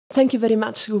Thank you very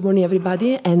much. Good morning,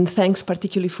 everybody. And thanks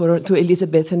particularly to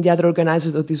Elizabeth and the other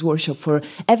organizers of this workshop for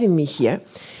having me here.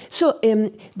 So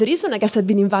the reason I guess I've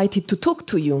been invited to talk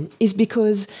to you is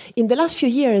because in the last few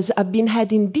years I've been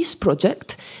heading this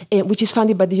project, which is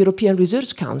funded by the European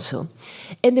Research Council.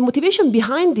 And the motivation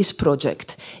behind this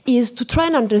project is to try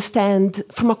and understand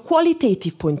from a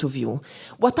qualitative point of view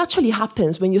what actually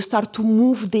happens when you start to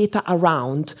move data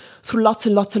around through lots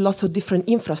and lots and lots of different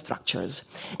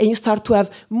infrastructures. And you start to have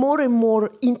more and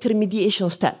more intermediation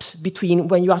steps between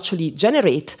when you actually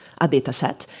generate a data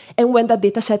set and when that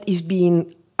data set is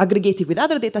being aggregated with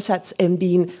other data sets and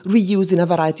being reused in a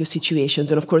variety of situations.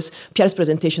 And of course, Pierre's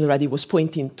presentation already was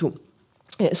pointing to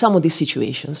some of these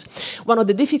situations. One of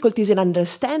the difficulties in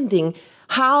understanding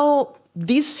how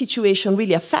this situation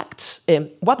really affects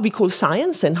what we call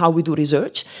science and how we do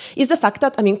research is the fact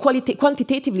that,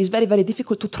 quantitatively it's very, very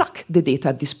difficult to track the data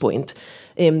at this point.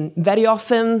 Very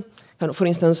often, for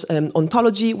instance,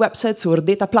 ontology websites or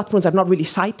data platforms are not really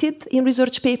cited in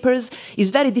research papers. It's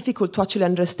very difficult to actually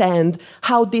understand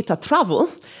how data travel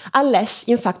unless,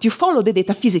 in fact, you follow the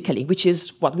data physically, which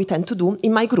is what we tend to do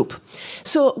in my group.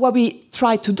 So what we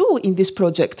try to do in this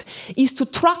project is to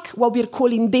track what we're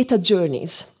calling data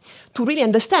journeys, to really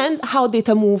understand how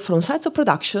data move from sites of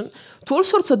production to all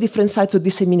sorts of different sites of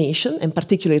dissemination, and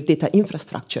particularly data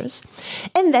infrastructures,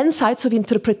 and then sites of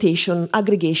interpretation,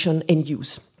 aggregation, and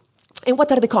use. And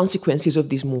what are the consequences of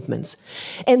these movements?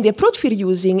 And the approach we're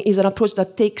using is an approach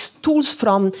that takes tools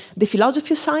from the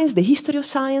philosophy of science, the history of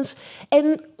science,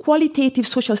 and qualitative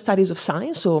social studies of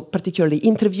science, so particularly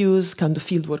interviews, kind of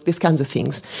fieldwork, these kinds of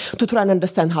things, to try and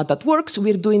understand how that works.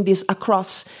 We're doing this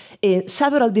across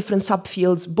several different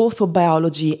subfields, both of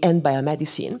biology and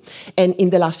biomedicine. And in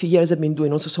the last few years, I've been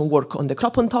doing also some work on the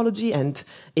crop ontology and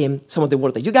some of the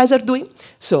work that you guys are doing.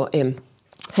 So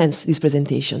hence this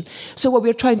presentation. So what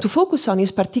we're trying to focus on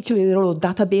is particularly the role of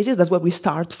databases. That's where we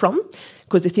start from,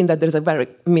 because they think that there's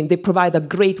they provide a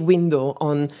great window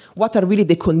on what are really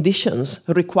the conditions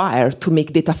required to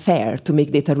make data fair, to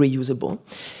make data reusable.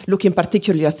 Looking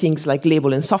particularly at things like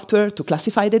label and software to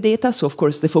classify the data. So of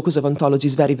course the focus of ontology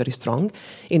is very, very strong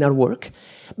in our work.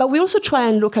 But we also try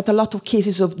and look at a lot of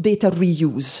cases of data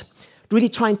reuse, really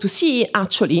trying to see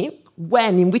actually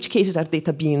when, in which cases are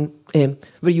data being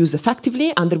reused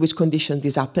effectively, under which conditions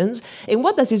this happens, and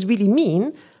what does this really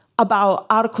mean about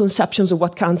our conceptions of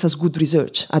what counts as good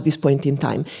research at this point in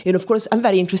time. And of course, I'm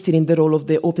very interested in the role of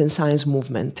the open science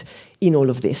movement in all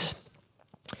of this.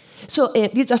 So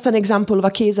this is just an example of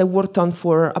a case I worked on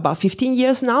for about 15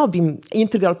 years now, been an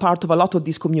integral part of a lot of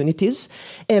these communities.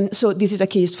 So this is a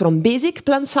case from basic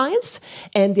plant science,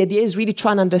 and the idea is really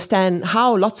trying to understand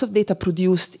how lots of data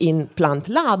produced in plant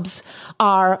labs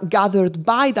are gathered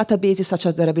by databases such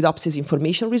as the Arabidopsis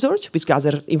Information Research, which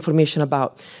gather information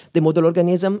about the model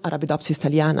organism, Arabidopsis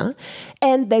thaliana,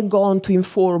 and then go on to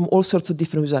inform all sorts of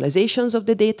different visualizations of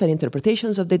the data and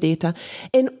interpretations of the data,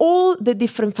 and all the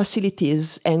different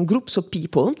facilities and groups of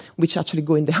people, which actually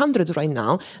go in the hundreds right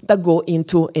now, that go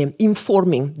into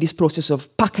informing this process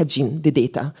of packaging the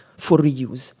data for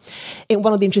reuse. And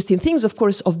one of the interesting things, of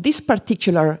course, of this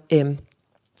particular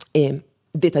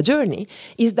data journey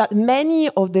is that many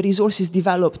of the resources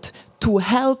developed to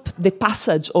help the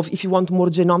passage of, if you want, more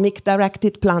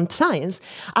genomic-directed plant science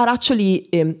are actually,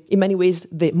 in many ways,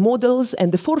 the models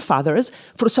and the forefathers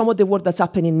for some of the work that's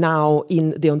happening now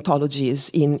in the ontologies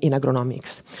in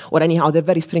agronomics. Or anyhow, they're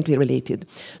very strictly related.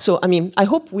 So, I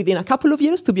hope within a couple of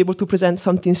years to be able to present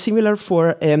something similar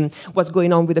for what's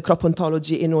going on with the crop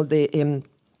ontology and all the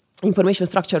information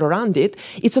structure around it.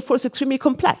 It's, of course, extremely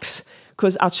complex,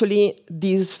 because actually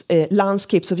these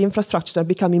landscapes of infrastructure are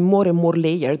becoming more and more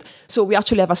layered. So we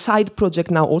actually have a side project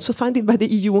now also funded by the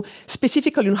EU,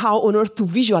 specifically on how on earth to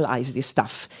visualize this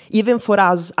stuff. Even for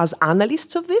us as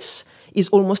analysts of this, it's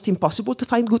almost impossible to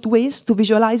find good ways to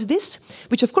visualize this,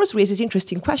 which of course raises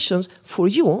interesting questions for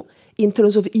you in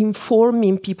terms of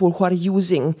informing people who are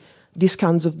using these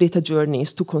kinds of data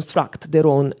journeys to construct their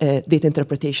own data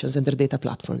interpretations and their data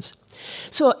platforms.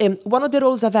 So one of the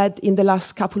roles I've had in the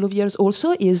last couple of years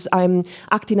also is I'm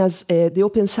acting as the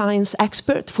open science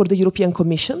expert for the European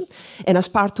Commission. And as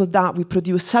part of that, we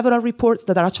produce several reports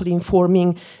that are actually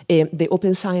informing the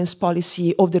open science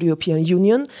policy of the European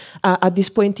Union at this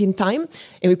point in time.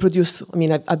 And we produce,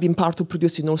 I've been part of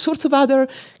producing all sorts of other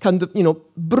kind of,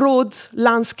 broad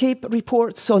landscape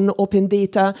reports on open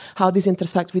data, how this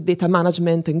intersects with data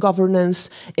management and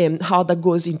governance, how that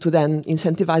goes into then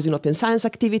incentivizing open science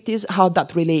activities, how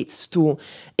that relates to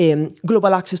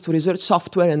global access to research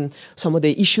software and some of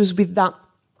the issues with that.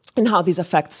 and how this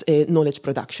affects knowledge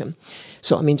production.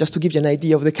 So, I mean, just to give you an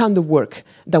idea of the kind of work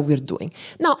that we're doing.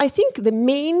 Now, I think the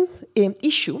main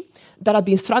issue that I've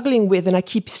been struggling with, and I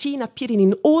keep seeing appearing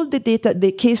in all the data,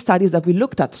 the case studies that we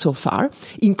looked at so far,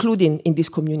 including in this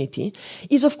community,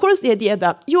 is of course the idea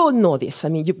that you all know this. I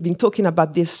mean, you've been talking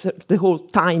about this the whole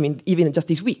time, even just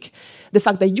this week. The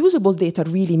fact that usable data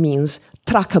really means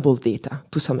trackable data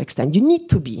to some extent. You need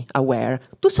to be aware,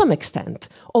 to some extent,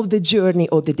 of the journey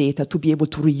of the data to be able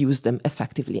to reuse them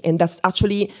effectively. And that's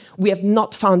actually, we have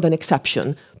not found an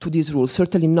exception to this rule,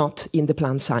 certainly not in the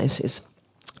plant sciences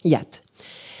yet.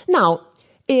 Now,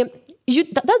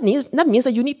 that means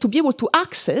that you need to be able to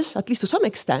access, at least to some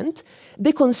extent,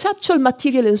 the conceptual,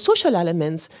 material, and social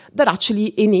elements that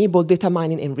actually enable data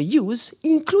mining and reuse,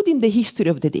 including the history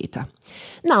of the data.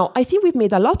 Now, I think we've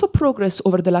made a lot of progress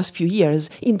over the last few years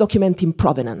in documenting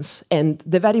provenance, and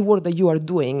the very work that you are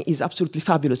doing is absolutely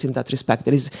fabulous in that respect.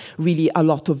 There is really a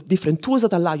lot of different tools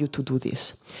that allow you to do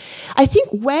this. I think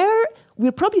where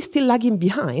we're probably still lagging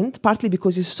behind, partly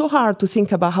because it's so hard to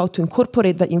think about how to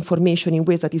incorporate that information in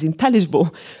ways that is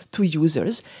intelligible to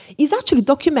users, is actually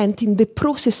documenting the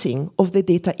processing of the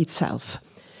data itself.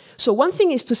 So one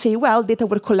thing is to say, well, data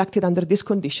were collected under these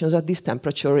conditions, at this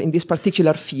temperature, in this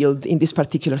particular field, in this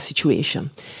particular situation.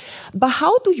 But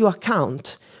how do you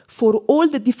account for all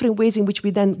the different ways in which we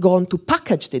then go on to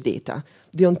package the data,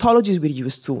 the ontologies we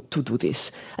use to do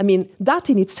this? I mean,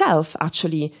 that in itself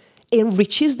actually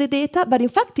enriches the data, but in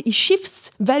fact it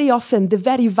shifts very often the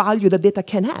very value that data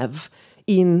can have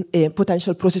in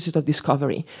potential processes of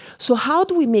discovery. So how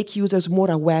do we make users more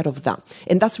aware of that?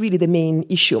 And that's really the main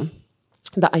issue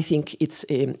that I think is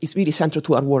really central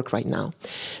to our work right now.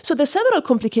 So there's several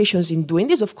complications in doing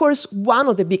this. Of course, one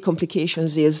of the big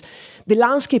complications is the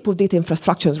landscape of data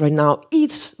infrastructures right now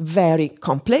is very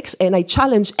complex, and I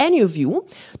challenge any of you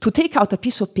to take out a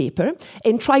piece of paper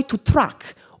and try to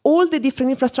track all the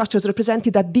different infrastructures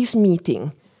represented at this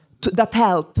meeting that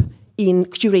help in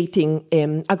curating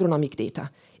agronomic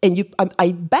data. And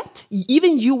I bet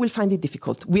even you will find it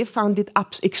difficult. We have found it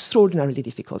extraordinarily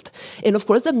difficult. And of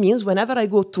course, that means whenever I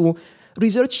go to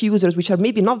research users which are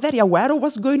maybe not very aware of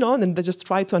what's going on and they just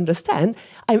try to understand,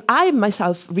 I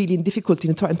myself really in difficulty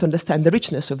in trying to understand the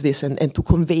richness of this and to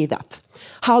convey that.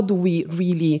 How do we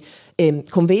really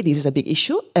convey this is a big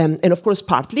issue. And of course,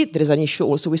 partly there is an issue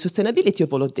also with sustainability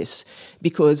of all of this,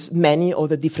 because many of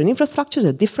the different infrastructures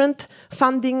have different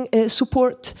funding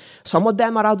support. Some of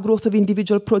them are outgrowth of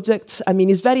individual projects. I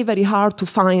mean, it's very, very hard to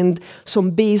find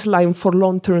some baseline for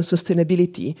long-term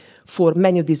sustainability for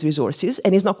many of these resources,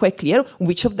 and it's not quite clear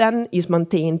which of them is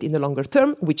maintained in the longer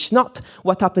term, which not.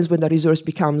 What happens when the resource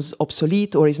becomes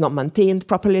obsolete or is not maintained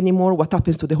properly anymore? What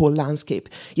happens to the whole landscape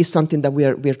is something that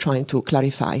we're trying to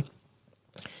clarify.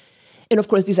 And of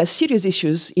course, these are serious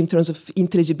issues in terms of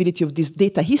intelligibility of these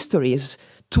data histories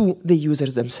to the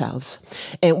users themselves.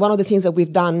 And one of the things that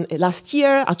we've done last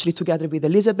year, actually together with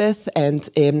Elizabeth and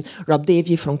Rob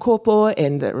Davey from COPO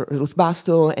and Ruth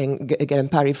Basto and Garen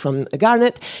Parry from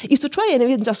Garnet, is to try and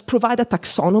even just provide a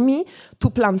taxonomy to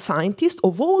plant scientists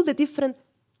of all the different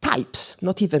types,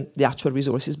 not even the actual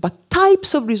resources, but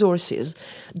types of resources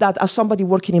that as somebody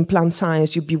working in plant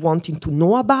science, you'd be wanting to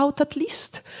know about at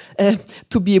least,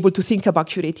 to be able to think about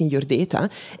curating your data.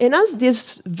 And as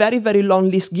this very, very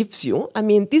long list gives you, I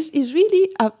mean, this is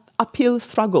really a uphill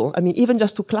struggle. I mean, even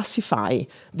just to classify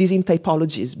these in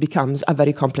typologies becomes a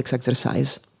very complex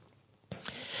exercise.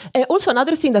 Also,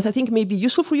 another thing that I think may be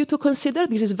useful for you to consider,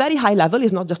 this is very high level,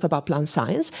 it's not just about plant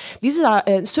science. This is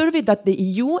a survey that the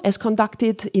EU has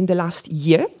conducted in the last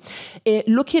year,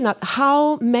 looking at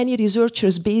how many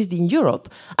researchers based in Europe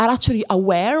are actually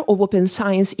aware of open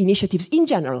science initiatives in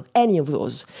general, any of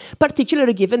those,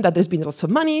 particularly given that there's been lots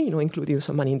of money, including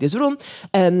some money in this room,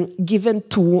 given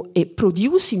to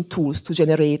producing tools to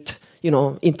generate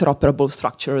interoperable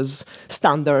structures,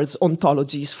 standards,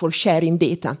 ontologies for sharing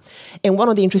data. And one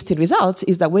of the interesting results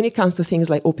is that when it comes to things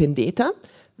like open data,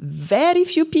 very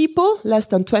few people, less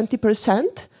than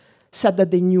 20%, said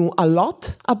that they knew a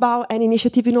lot about an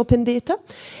initiative in open data.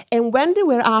 And when they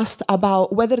were asked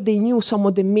about whether they knew some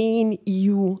of the main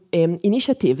EU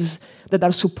initiatives that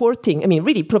are supporting, I mean,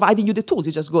 really providing you the tools,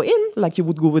 you just go in, like you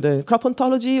would go with a crop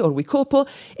ontology or with COPO,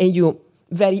 and you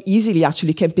very easily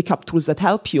actually can pick up tools that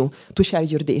help you to share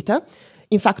your data.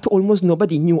 In fact, almost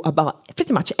nobody knew about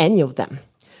pretty much any of them.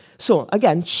 So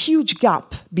again, huge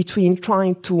gap between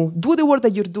trying to do the work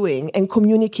that you're doing and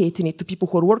communicating it to people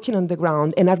who are working on the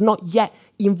ground and are not yet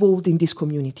involved in this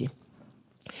community.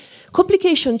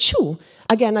 Complication 2,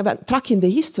 again, about tracking the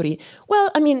history,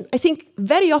 well, I mean, I think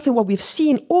very often what we've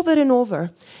seen over and over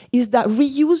is that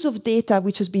reuse of data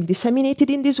which has been disseminated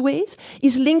in these ways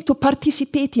is linked to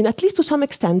participating, at least to some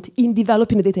extent, in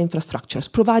developing the data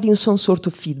infrastructures, providing some sort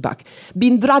of feedback,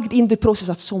 being dragged in the process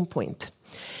at some point.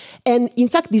 And in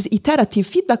fact, these iterative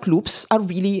feedback loops are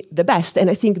really the best. And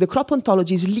I think the crop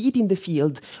ontology is leading the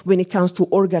field when it comes to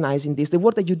organizing this. The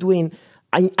work that you're doing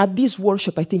at this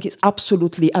workshop, I think, is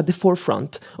absolutely at the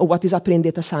forefront of what is happening in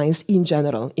data science in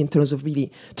general in terms of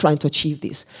really trying to achieve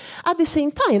this. At the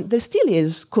same time, there still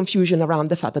is confusion around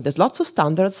the fact that there's lots of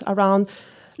standards around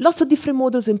lots of different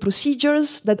models and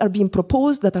procedures that are being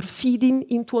proposed, that are feeding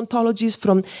into ontologies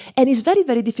from, and it's very,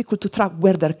 very difficult to track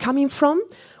where they're coming from.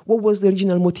 What was the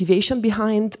original motivation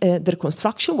behind their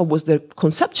construction? What was their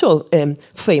conceptual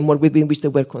framework within which they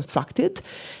were constructed?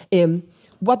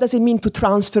 What does it mean to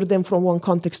transfer them from one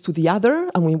context to the other?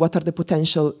 I mean, what are the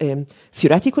potential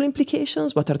theoretical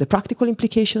implications? What are the practical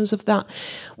implications of that?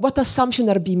 What assumptions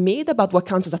are being made about what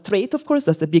counts as a trait, of course?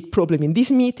 That's the big problem in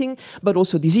this meeting, but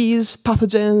also disease,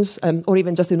 pathogens, or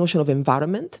even just the notion of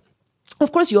environment.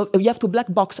 Of course, you have to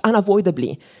black box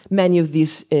unavoidably many of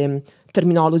these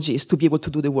terminologies to be able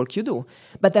to do the work you do.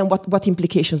 But then what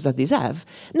implications does this have?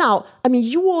 Now, I mean,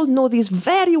 you all know this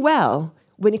very well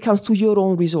when it comes to your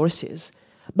own resources.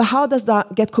 But how does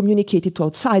that get communicated to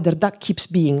outsider? That keeps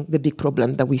being the big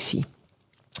problem that we see.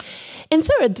 And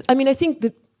third, I mean, I think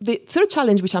that the third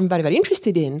challenge, which I'm very, very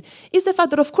interested in, is the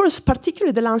fact that, of course,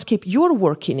 particularly the landscape you're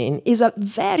working in is a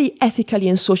very ethically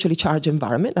and socially charged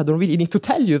environment. I don't really need to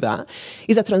tell you that.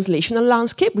 It's a translational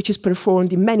landscape, which is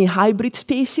performed in many hybrid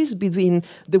spaces between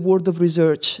the world of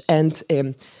research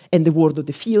and the world of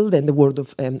the field and the world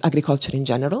of agriculture in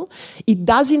general. It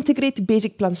does integrate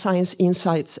basic plant science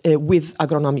insights with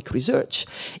agronomic research.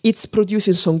 It's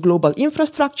producing some global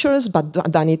infrastructures, but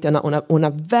done it on a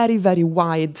very, very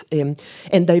wide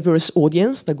and diverse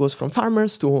audience that goes from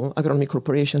farmers to agronomic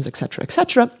corporations, et cetera, et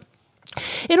cetera.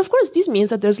 And of course, this means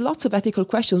that there's lots of ethical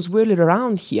questions whirling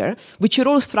around here, which you're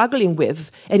all struggling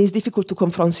with, and is difficult to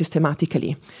confront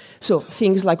systematically. So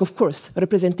things like, of course,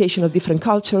 representation of different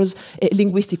cultures,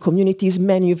 linguistic communities.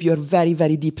 Many of you are very,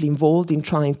 very deeply involved in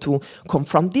trying to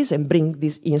confront this and bring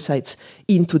these insights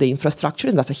into the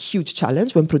infrastructures. And that's a huge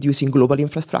challenge when producing global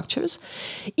infrastructures.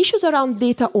 Issues around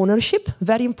data ownership,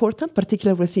 very important,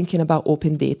 particularly when we're thinking about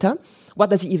open data. What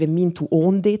does it even mean to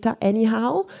own data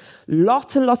anyhow?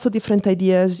 Lots and lots of different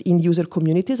ideas in user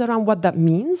communities around what that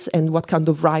means and what kind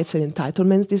of rights and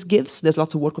entitlements this gives. There's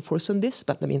lots of work, of course, on this,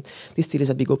 but I mean, this still is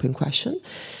a big open question.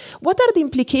 What are the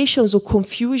implications or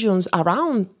confusions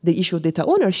around the issue of data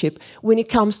ownership when it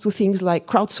comes to things like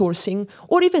crowdsourcing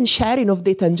or even sharing of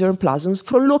data and germplasms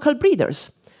from local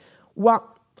breeders? What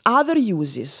other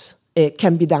uses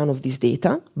can be done of this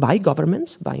data by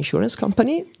governments, by insurance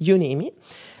company, you name it?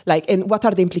 And what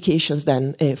are the implications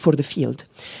then for the field?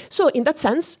 So in that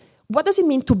sense, what does it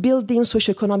mean to build in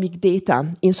socioeconomic data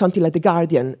in something like the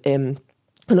Guardian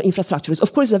infrastructures?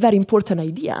 Of course, it's a very important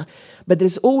idea, but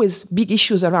there's always big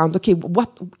issues around, okay,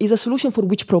 what is a solution for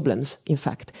which problems, in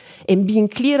fact? And being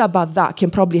clear about that can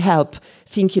probably help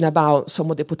thinking about some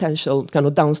of the potential kind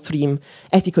of downstream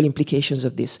ethical implications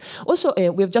of this. Also,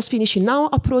 we're just finishing now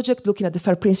a project looking at the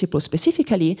FAIR principles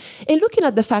specifically, and looking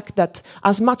at the fact that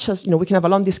as much as, we can have a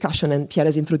long discussion, and Pierre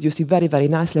has introduced it very, very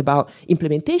nicely about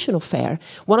implementation of FAIR,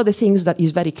 one of the things that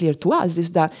is very clear to us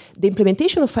is that the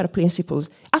implementation of FAIR principles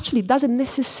actually doesn't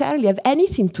necessarily have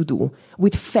anything to do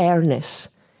with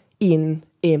fairness in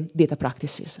data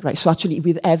practices, right? So actually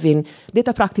with having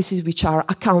data practices which are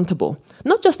accountable,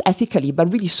 not just ethically,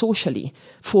 but really socially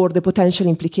for the potential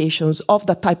implications of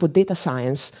that type of data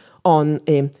science on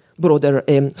broader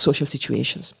social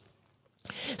situations.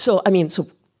 So,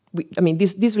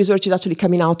 this research is actually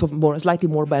coming out of slightly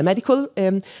more biomedical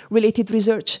related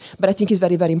research, but I think it's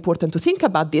very, very important to think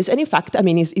about this. And in fact,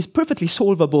 it's perfectly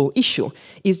solvable issue.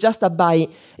 It's just that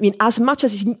as much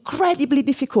as it's incredibly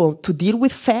difficult to deal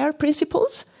with FAIR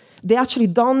principles, they actually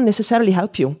don't necessarily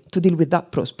help you to deal with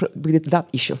that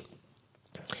issue.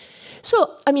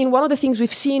 So, one of the things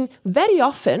we've seen very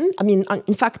often,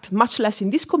 in fact, much less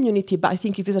in this community, but I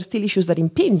think these are still issues that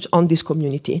impinge on this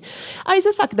community, is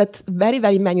the fact that very,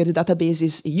 very many of the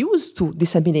databases used to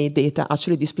disseminate data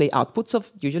actually display outputs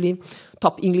of usually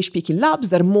top English-speaking labs.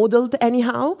 They're modeled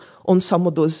anyhow on some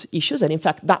of those issues. And in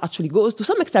fact, that actually goes to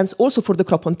some extent also for the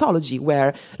crop ontology,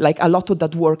 where a lot of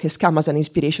that work has come as an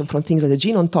inspiration from things like the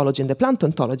gene ontology and the plant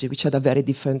ontology, which had a very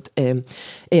different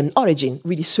origin,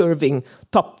 really serving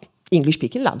top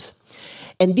English-speaking labs.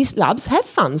 And these labs have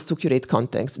funds to curate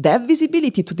context. They have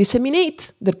visibility to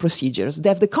disseminate their procedures. They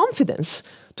have the confidence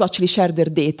to actually share their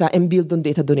data and build on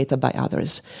data donated by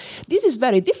others. This is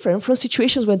very different from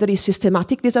situations where there is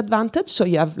systematic disadvantage, so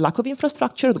you have lack of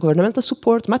infrastructure, governmental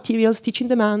support, materials, teaching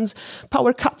demands,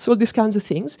 power cuts, all these kinds of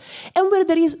things, and where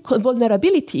there is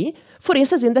vulnerability, for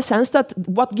instance, in the sense that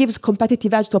what gives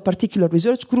competitive edge to a particular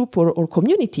research group or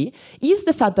community is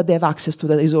the fact that they have access to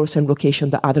the resource and location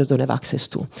that others don't have access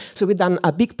to. So we've done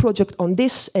a big project on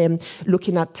this,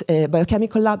 looking at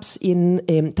biochemical labs in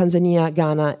Tanzania,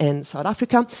 Ghana, and South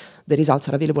Africa. The results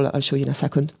are available, I'll show you in a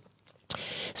second.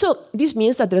 So this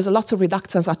means that there's a lot of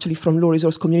reluctance actually from low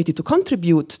resource community to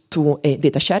contribute to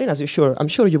data sharing, as I'm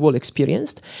sure you've all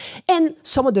experienced. And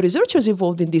some of the researchers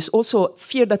involved in this also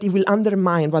fear that it will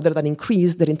undermine rather than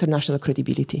increase their international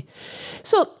credibility.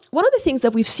 So one of the things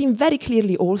that we've seen very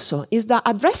clearly also is that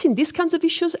addressing these kinds of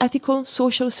issues, ethical,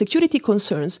 social, security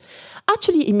concerns,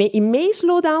 actually it may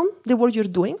slow down the work you're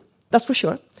doing, that's for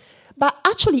sure. But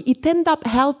actually, it ends up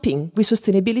helping with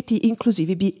sustainability,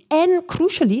 inclusivity, and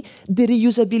crucially, the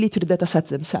reusability of the data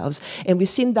sets themselves. And we've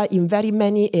seen that in very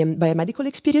many biomedical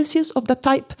experiences of that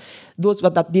type. Those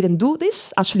that didn't do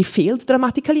this actually failed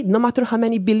dramatically, no matter how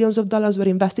many billions of dollars were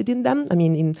invested in them. I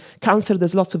mean, in cancer,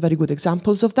 there's lots of very good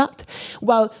examples of that.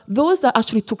 While those that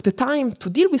actually took the time to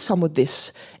deal with some of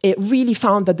this really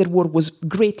found that their work was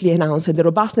greatly enhanced, and the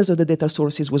robustness of the data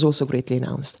sources was also greatly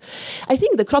enhanced. I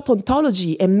think the crop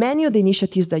ontology and many of the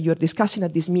initiatives that you're discussing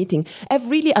at this meeting have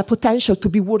really a potential to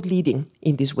be world leading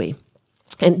in this way.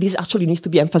 And this actually needs to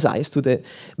be emphasized to the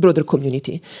broader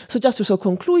community. So just to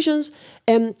conclusions,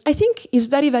 I think it's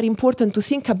very, very important to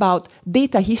think about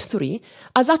data history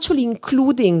as actually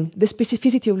including the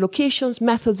specificity of locations,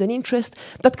 methods, and interests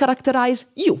that characterize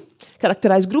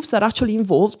groups that are actually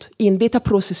involved in data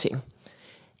processing.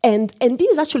 And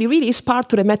this actually really is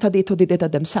part of the metadata of the data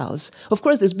themselves. Of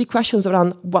course, there's big questions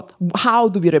around how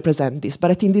do we represent this,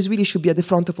 but I think this really should be at the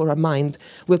front of our mind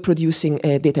when producing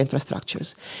data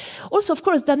infrastructures. Also, of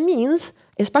course, that means,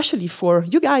 especially for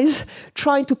you guys,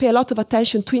 trying to pay a lot of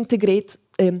attention to integrate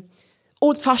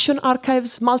old-fashioned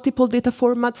archives, multiple data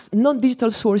formats,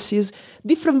 non-digital sources,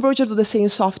 different versions of the same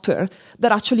software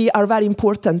that actually are very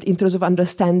important in terms of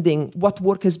understanding what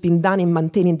work has been done in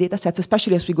maintaining data sets,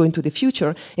 especially as we go into the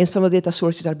future and some of the data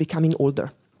sources are becoming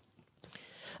older.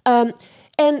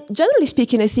 And generally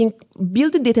speaking, I think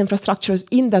building data infrastructures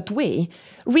in that way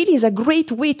really is a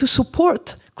great way to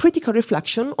support critical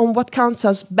reflection on what counts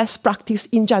as best practice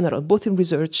in general, both in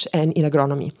research and in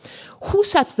agronomy. Who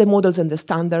sets the models and the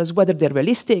standards, whether they're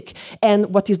realistic,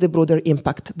 and what is the broader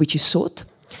impact which is sought?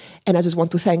 And I just want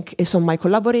to thank some of my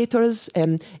collaborators,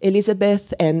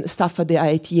 Elizabeth and staff at the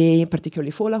IITA,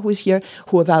 particularly Fola, who is here,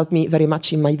 who have helped me very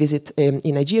much in my visit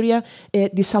in Nigeria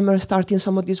this summer, starting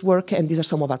some of this work, and these are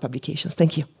some of our publications.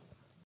 Thank you.